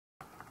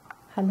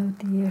Hello,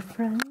 dear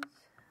friends.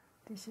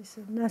 This is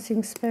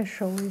nothing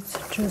special. It's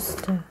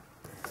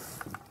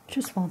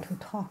just want to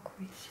talk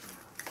with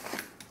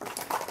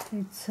you.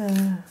 It's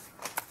an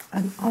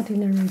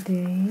ordinary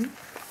day,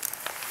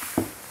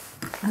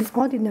 an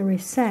ordinary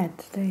sad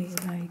day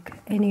like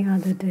any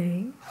other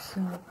day.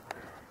 So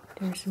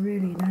there's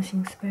really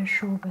nothing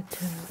special.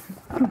 But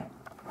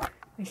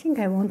I think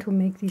I want to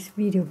make this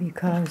video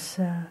because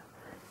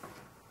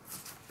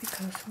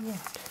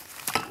what?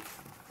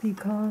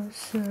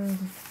 Because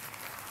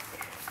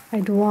I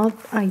do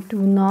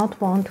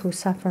not want to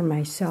suffer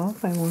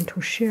myself. I want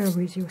to share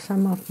with you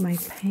some of my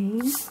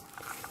pain,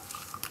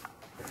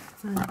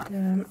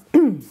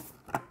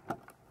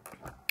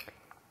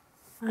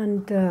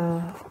 and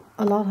a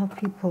lot of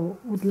people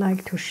would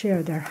like to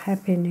share their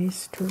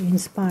happiness to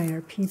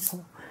inspire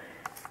people,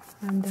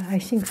 and I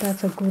think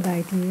that's a good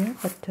idea.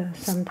 But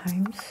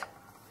sometimes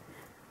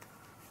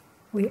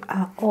we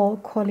are all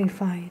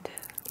qualified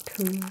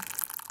to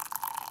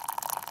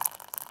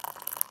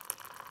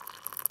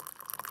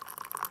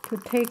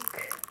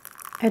take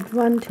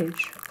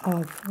advantage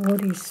of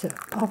what is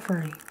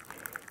offering,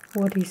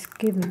 what is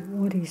given,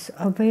 what is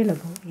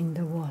available in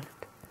the world,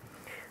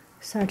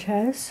 such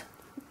as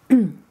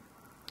the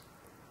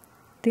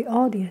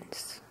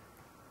audience,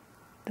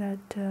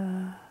 that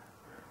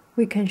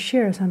we can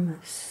share some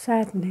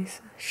sadness,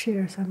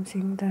 share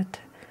something that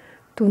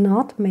do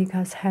not make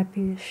us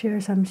happy, share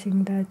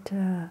something that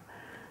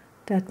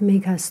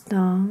make us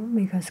down,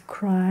 make us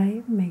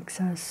cry,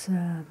 makes us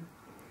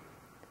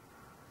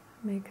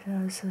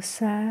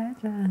sad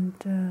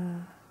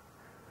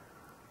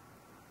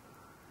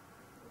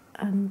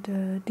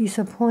and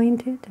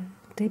disappointed,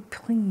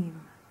 depressed.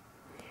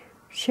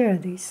 Share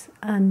this,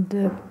 and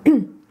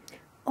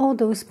all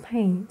those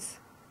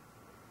pains,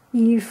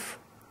 if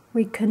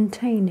we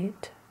contain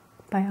it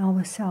by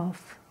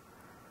ourselves,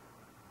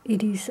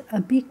 it is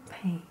a big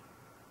pain.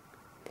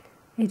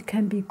 It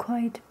can be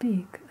quite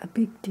big, a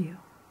big deal.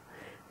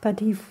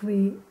 But if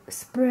we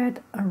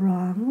spread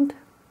around,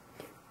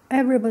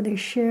 everybody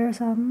share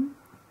some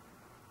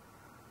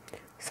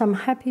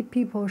happy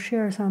people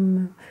share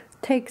some,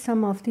 take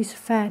some of this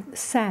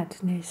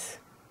sadness.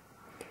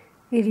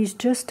 It is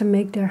just to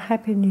make their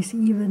happiness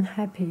even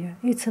happier.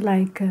 It's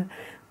like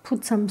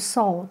put some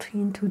salt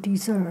into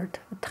dessert.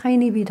 A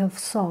tiny bit of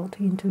salt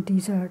into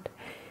dessert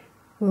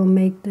will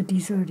make the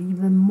dessert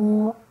even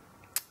more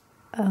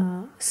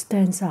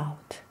stands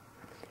out.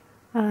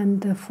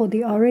 And for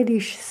the already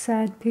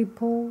sad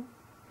people,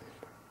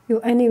 you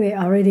anyway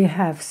already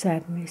have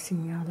sadness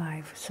in your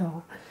life,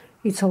 so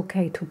it's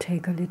okay to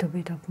take a little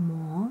bit of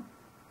more.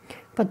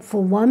 But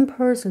for one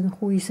person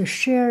who is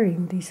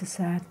sharing this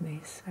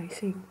sadness, I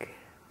think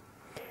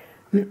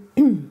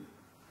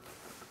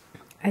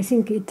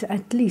it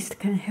at least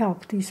can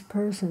help this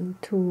person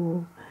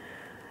to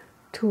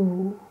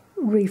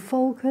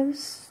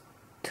refocus,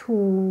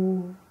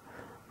 to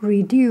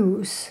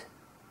reduce,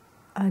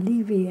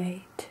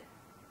 alleviate,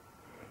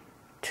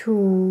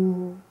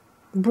 to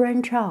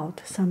branch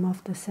out some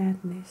of the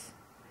sadness.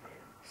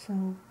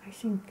 So I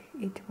think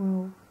it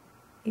will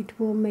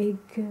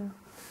make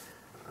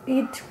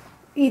it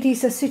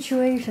is a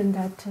situation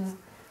that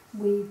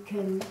we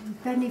can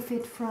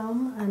benefit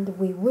from, and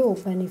we will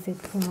benefit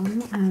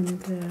from,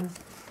 and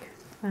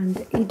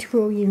it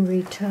will in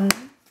return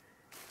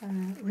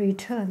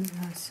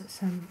us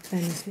some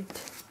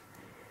benefit.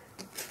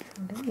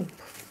 So let me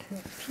put a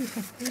piece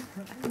of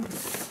paper under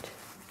it.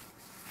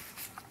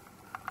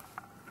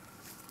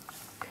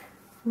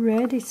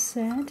 Red is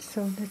sad,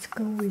 so let's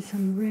go with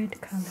some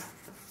red color,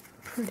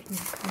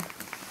 prettier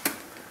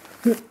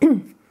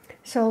color.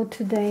 So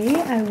today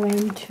I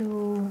went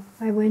to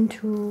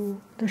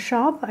the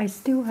shop. I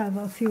still have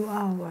a few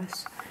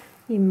hours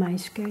in my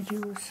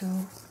schedule,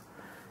 so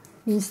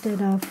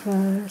instead of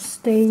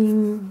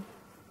staying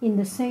in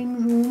the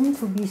same room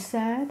to be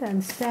sad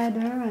and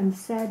sadder and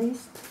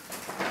saddest,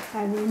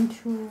 I went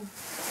to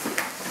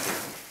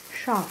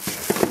shop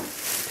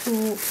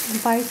to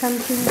buy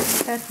something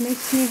that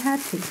makes me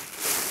happy.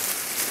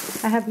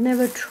 I have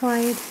never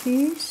tried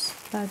this,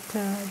 but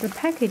the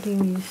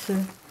packaging is,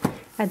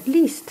 at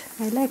least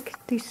I like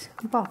this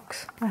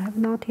box. I have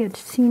not yet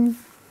seen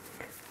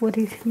what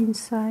is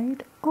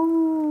inside.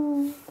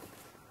 Oh,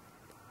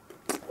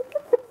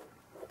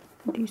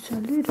 it is a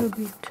little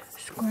bit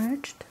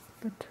scratched,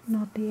 but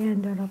not the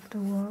end of the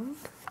world.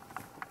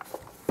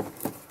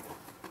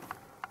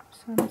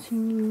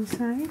 Something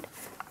inside.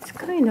 It's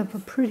kind of a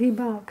pretty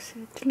box.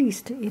 At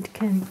least it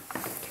can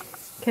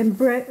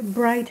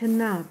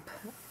brighten up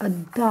a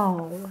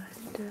dull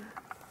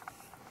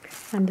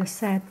and a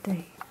sad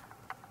day.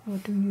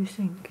 What do you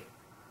think?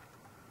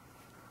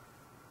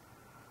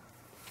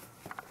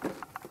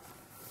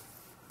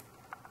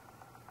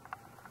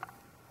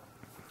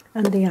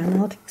 And they are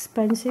not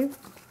expensive,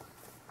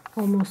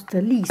 almost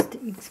the least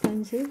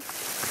expensive.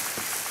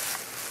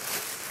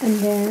 And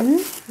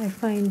then I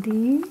find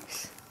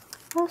these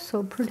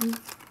also pretty.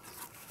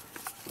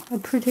 A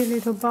pretty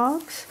little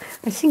box.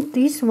 I think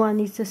this one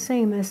is the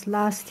same as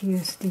last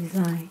year's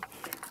design.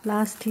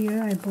 Last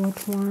year I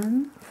bought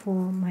one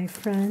for my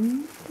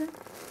friend,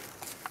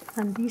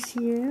 and this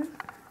year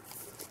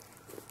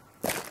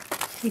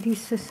it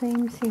is the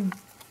same thing.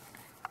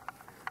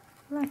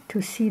 I like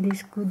to see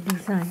this good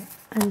design,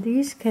 and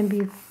this can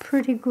be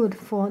pretty good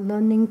for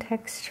learning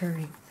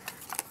texturing,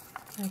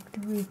 like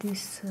with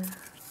this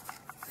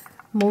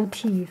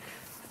motif.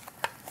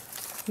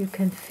 You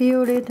can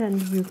feel it,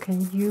 and you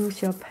can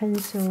use your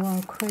pencil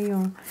or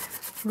crayon,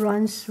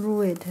 run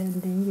through it,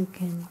 and then you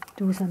can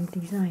do some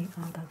design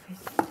out of it.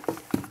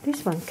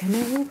 This one, can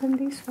I open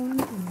this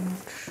one? I'm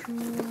not sure.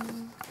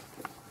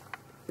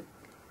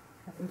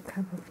 Have a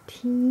cup of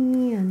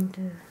tea, and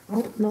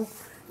oh no,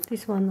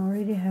 this one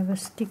already have a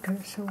sticker,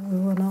 so we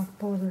will not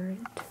bother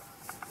it.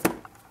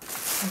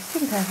 I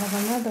think I have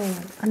another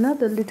one,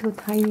 another little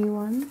tiny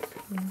one.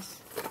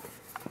 Yes.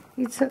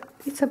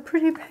 It's a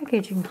pretty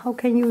packaging. How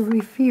can you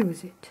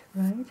refuse it,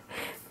 right?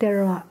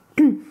 There are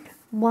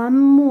one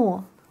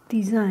more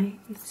design.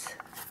 It's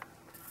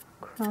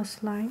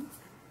cross line,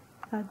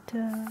 but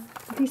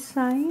this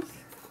size,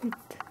 it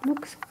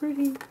looks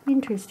pretty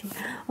interesting.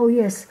 Oh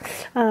yes,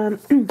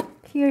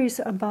 here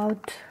is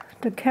about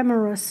the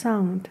camera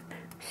sound.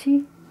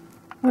 See,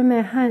 when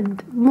my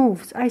hand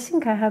moves, I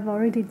think I have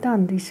already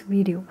done this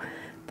video,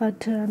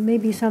 but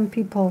maybe some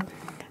people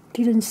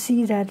didn't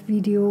see that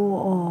video,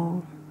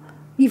 or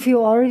if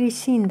you already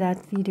seen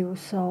that video,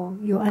 so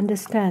you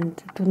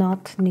understand, do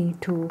not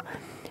need to,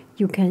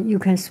 you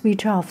can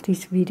switch off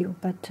this video,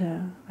 but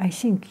I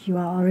think you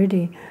are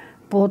already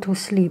bored to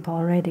sleep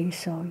already,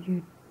 so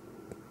you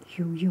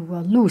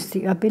will lose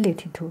the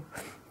ability to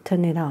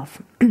turn it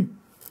off.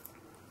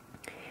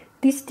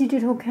 This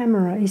digital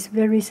camera is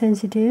very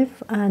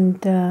sensitive,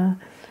 and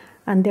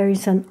there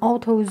is an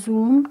auto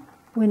zoom.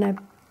 When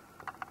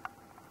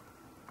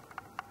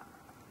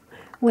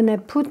I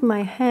put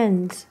my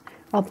hands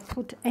or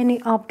put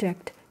any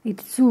object, it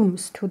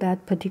zooms to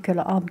that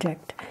particular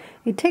object.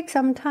 It takes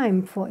some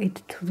time for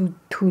it to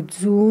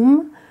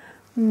zoom,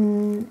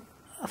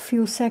 a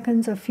few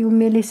seconds, a few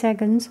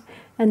milliseconds,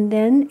 and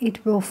then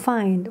it will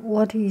find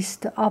what is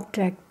the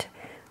object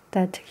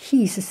that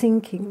he's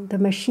thinking, the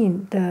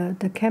machine,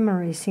 the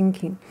camera is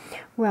thinking.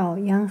 Well,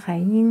 Yang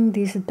Haiying,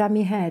 this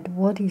dummy head,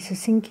 what is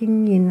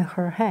thinking in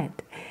her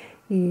head?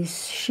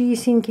 Is she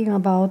thinking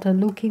about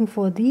looking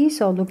for this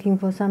or looking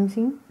for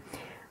something?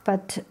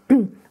 But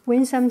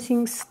when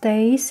something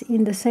stays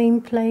in the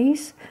same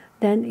place,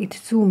 then it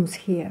zooms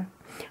here.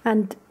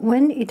 And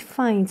when it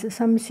finds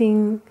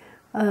something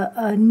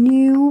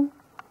new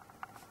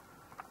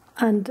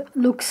and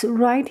looks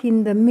right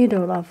in the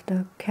middle of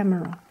the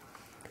camera,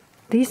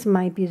 this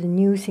might be the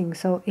new thing,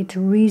 so it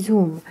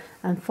resumes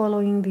and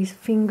following this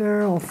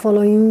finger or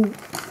following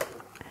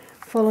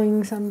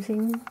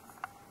something.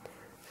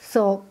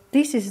 So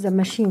this is the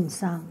machine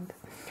sound.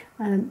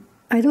 And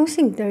I don't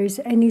think there is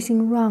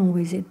anything wrong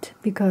with it,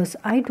 because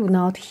I do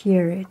not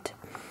hear it.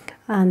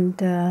 And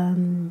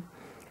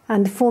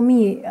for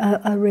me,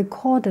 a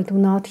recorder do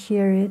not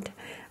hear it.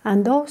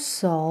 And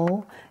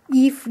also,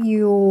 if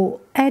you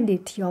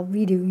edit your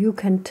video, you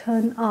can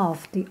turn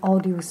off the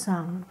audio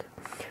sound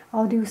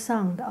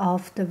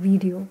of the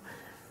video.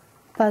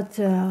 But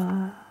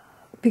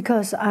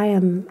because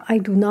I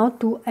do not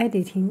do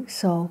editing,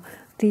 so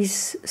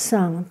this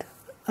sound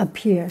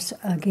appears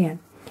again.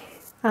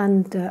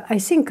 And I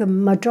think a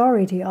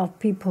majority of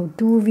people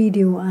do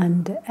video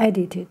and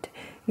edit it,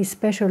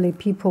 especially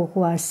people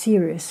who are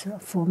serious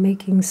for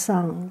making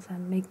sounds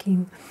and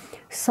making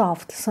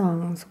soft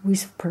sounds,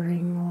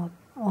 whispering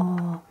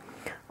or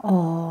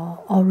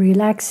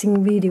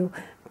relaxing video.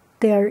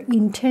 Their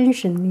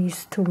intention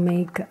is to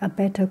make a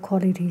better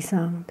quality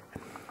sound.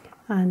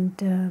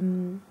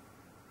 And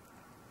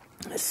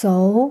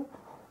so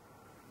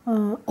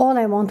all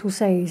I want to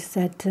say is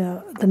that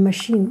the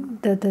machine,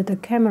 the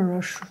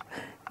camera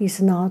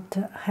is not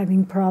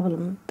having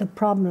problem. The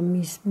problem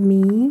is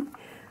me.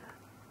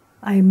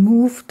 I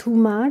move too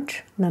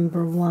much,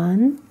 number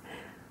one.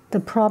 The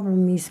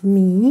problem is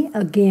me,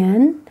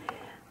 again.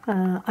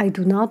 I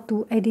do not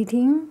do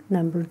editing,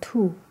 number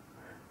two.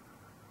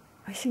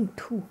 I think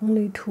two,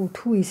 only two.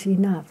 Two is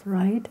enough,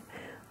 right?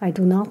 I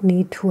do not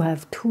need to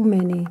have too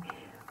many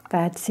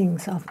bad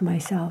things of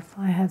myself.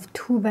 I have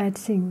two bad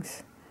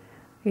things.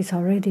 It's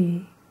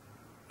already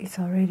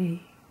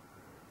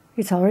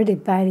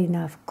bad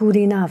enough, good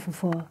enough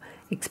for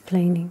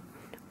explaining,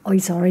 or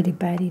it's already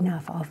bad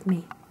enough of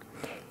me.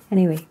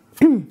 Anyway,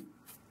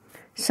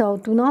 so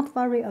do not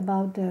worry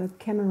about the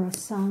camera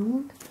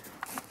sound.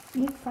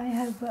 If I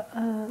have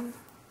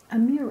a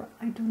mirror,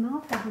 I do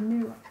not have a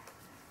mirror.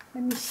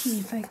 Let me see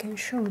if I can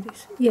show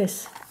this.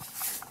 Yes,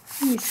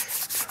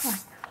 please try.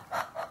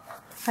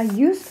 I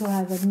used to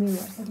have a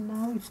mirror, but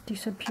now it's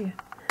disappeared.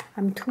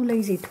 I'm too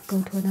lazy to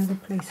go to another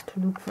place to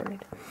look for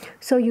it.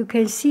 So you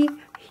can see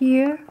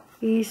here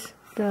is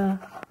the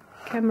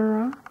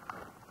camera.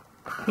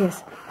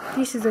 Yes,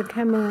 this is the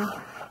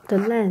camera, the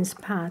lens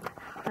part.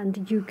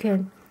 And you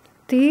can,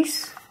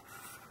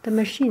 the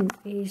machine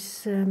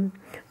is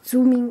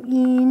zooming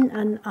in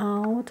and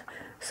out.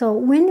 So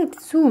when it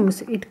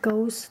zooms, it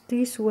goes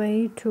this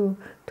way to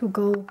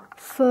go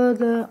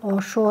further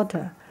or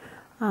shorter.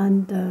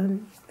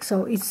 And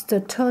so it's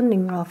the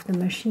turning of the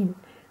machine.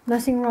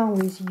 Nothing wrong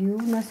with you,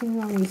 nothing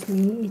wrong with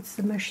me. It's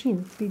the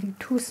machine being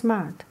too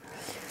smart.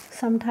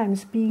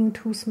 Sometimes being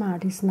too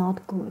smart is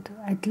not good.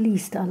 At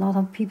least a lot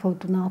of people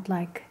do not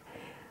like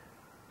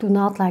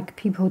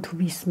people to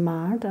be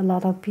smart. A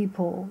lot of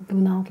people do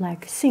not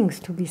like things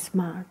to be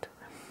smart.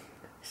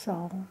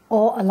 So,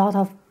 or a lot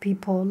of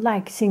people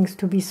like things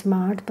to be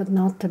smart, but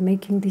not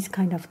making this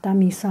kind of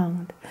dummy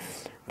sound.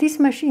 This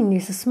machine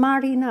is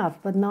smart enough,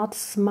 but not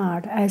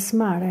smart as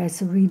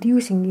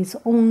reducing its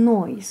own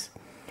noise.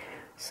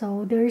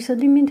 So there is a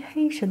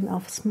limitation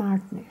of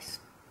smartness.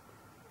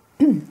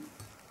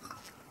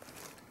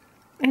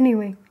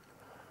 Anyway,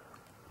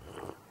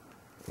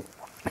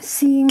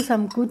 seeing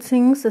some good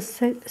things,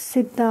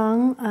 sit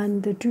down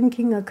and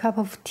drinking a cup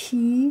of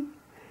tea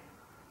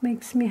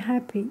makes me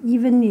happy,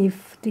 even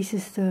if this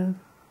is the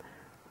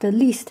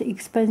least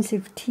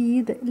expensive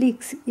tea, the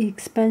least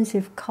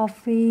expensive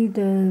coffee,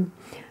 the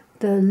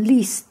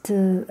least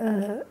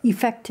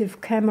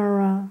effective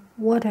camera,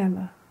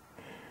 whatever.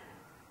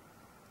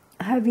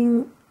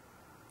 Having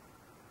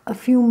a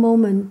few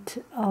moments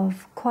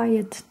of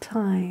quiet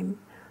time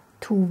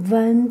to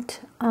vent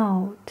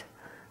out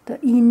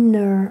the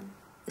inner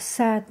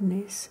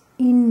sadness,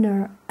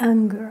 inner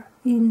anger,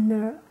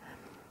 inner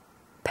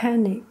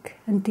panic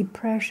and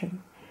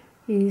depression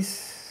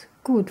is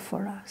good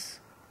for us.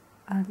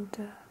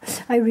 And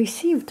I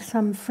received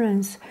some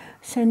friends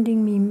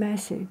sending me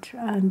message,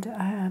 and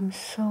I am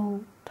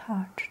so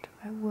touched.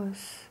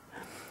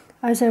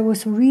 As I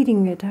was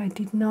reading it, I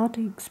did not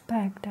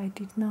expect, I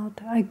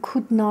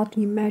could not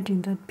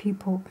imagine that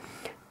people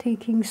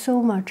taking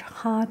so much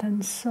heart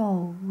and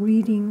soul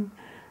reading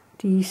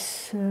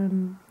this,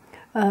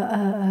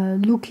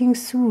 looking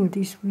through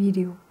this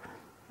video,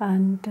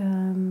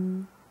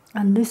 and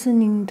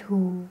listening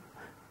to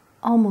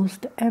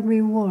almost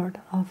every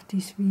word of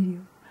this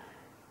video.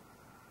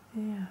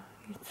 Yeah,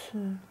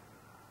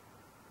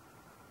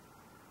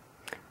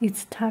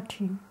 it's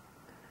touching.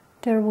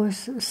 There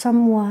was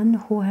someone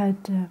who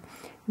had a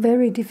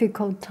very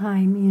difficult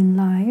time in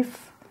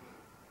life,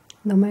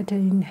 no matter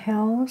in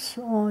health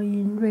or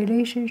in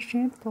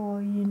relationship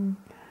or in,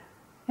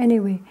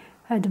 anyway,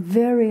 had a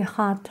very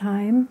hard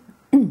time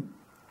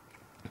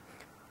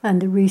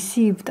and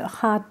received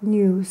hard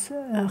news,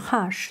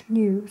 harsh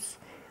news,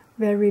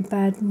 very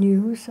bad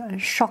news,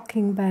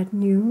 shocking bad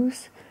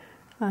news,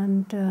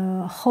 and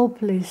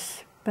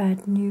hopeless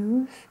bad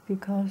news,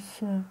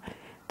 because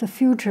the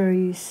future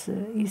is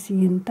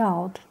in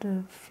doubt.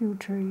 The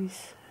future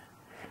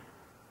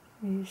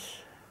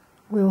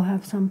will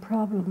have some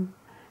problem,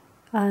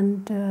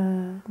 and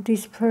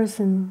this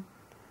person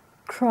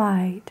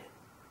cried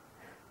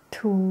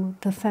to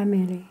the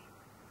family,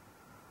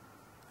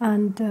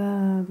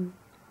 and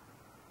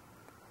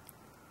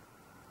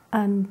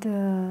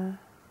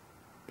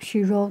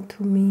she wrote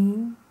to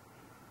me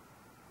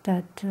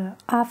that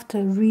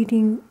after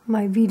reading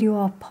my video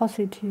of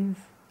positive,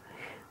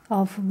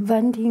 of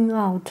venting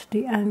out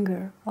the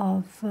anger,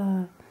 of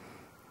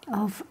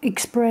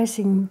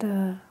expressing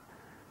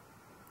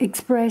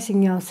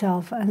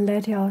yourself and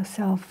let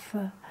yourself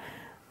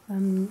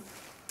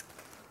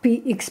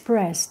be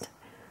expressed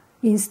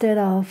instead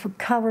of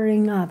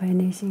covering up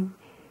anything.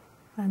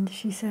 And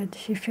she said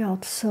she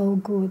felt so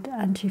good,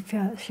 and she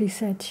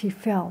said she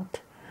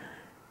felt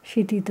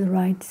she did the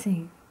right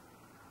thing.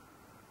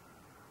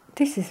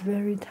 This is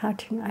very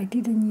touching. I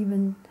didn't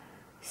even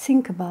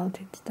think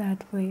about it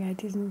that way. I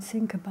didn't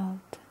think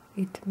about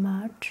it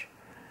much,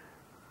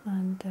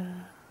 and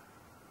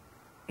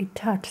it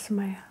touched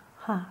my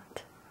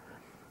heart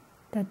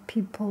that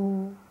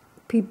people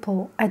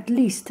at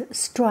least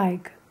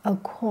strike a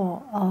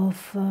chord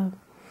of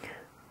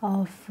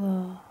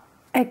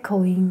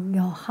echoing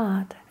your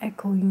heart,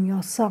 echoing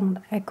your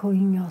sound,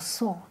 echoing your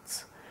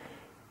thoughts.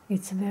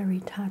 It's very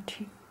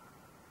touching.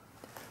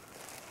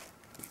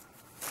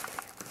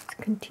 Let's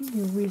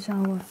continue with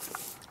our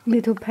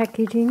little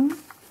packaging.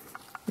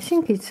 I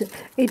think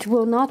it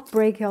will not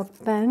break your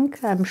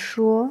bank, I'm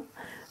sure,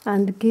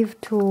 and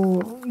give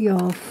to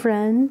your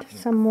friend,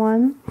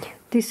 someone.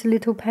 This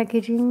little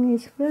packaging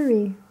is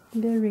very,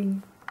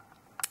 very,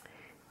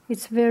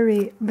 it's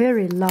very,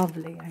 very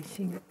lovely, I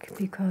think,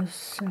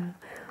 because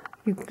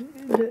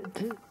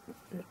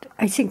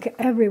I think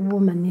every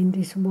woman in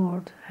this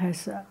world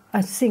has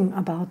a thing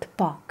about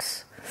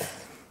box.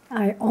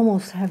 I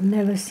almost have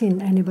never seen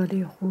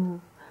anybody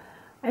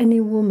any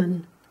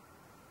woman,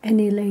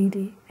 any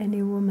lady,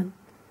 any woman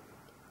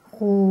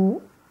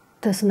who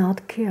does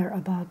not care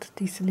about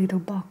these little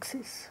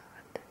boxes.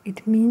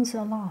 It means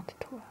a lot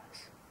to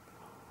us.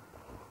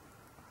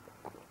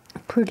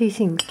 Pretty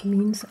things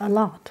means a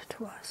lot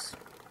to us.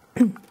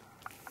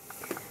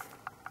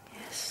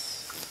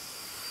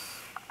 Yes.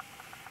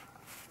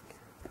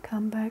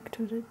 Come back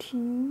to the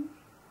tea,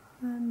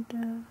 and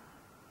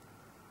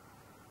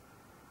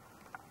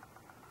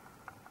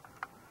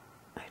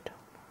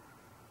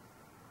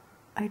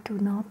I do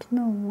not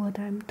know what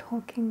I'm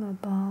talking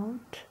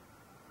about.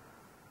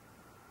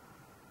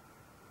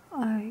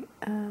 I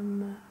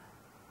am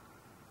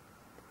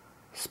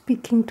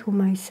speaking to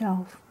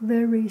myself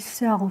very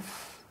selfishly,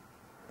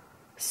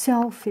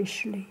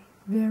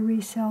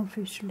 very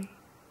selfishly.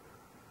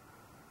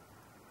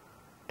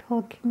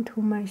 Talking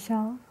to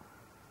myself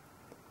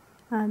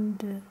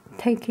and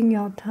taking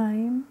your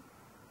time.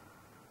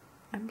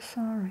 I'm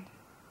sorry.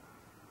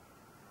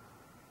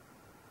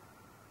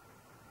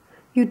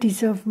 You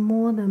deserve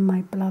more than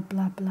my blah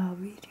blah blah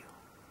video.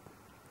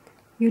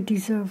 You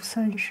deserve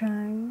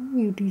sunshine.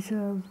 You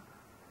deserve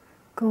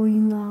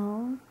going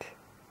out.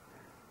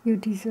 You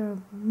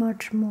deserve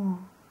much more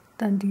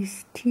than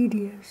this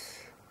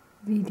tedious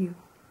video.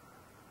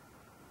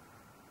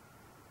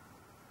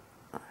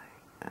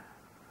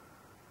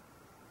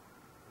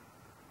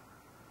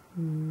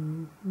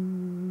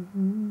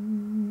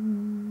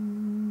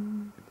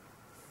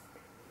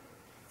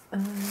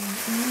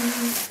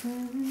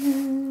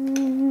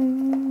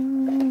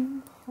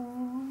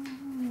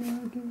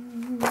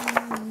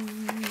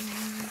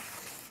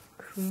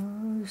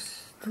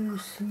 Cross the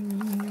sea,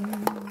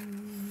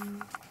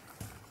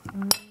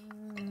 I'm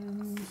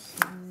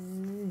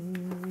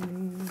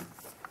sailing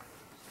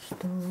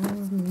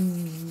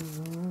stormy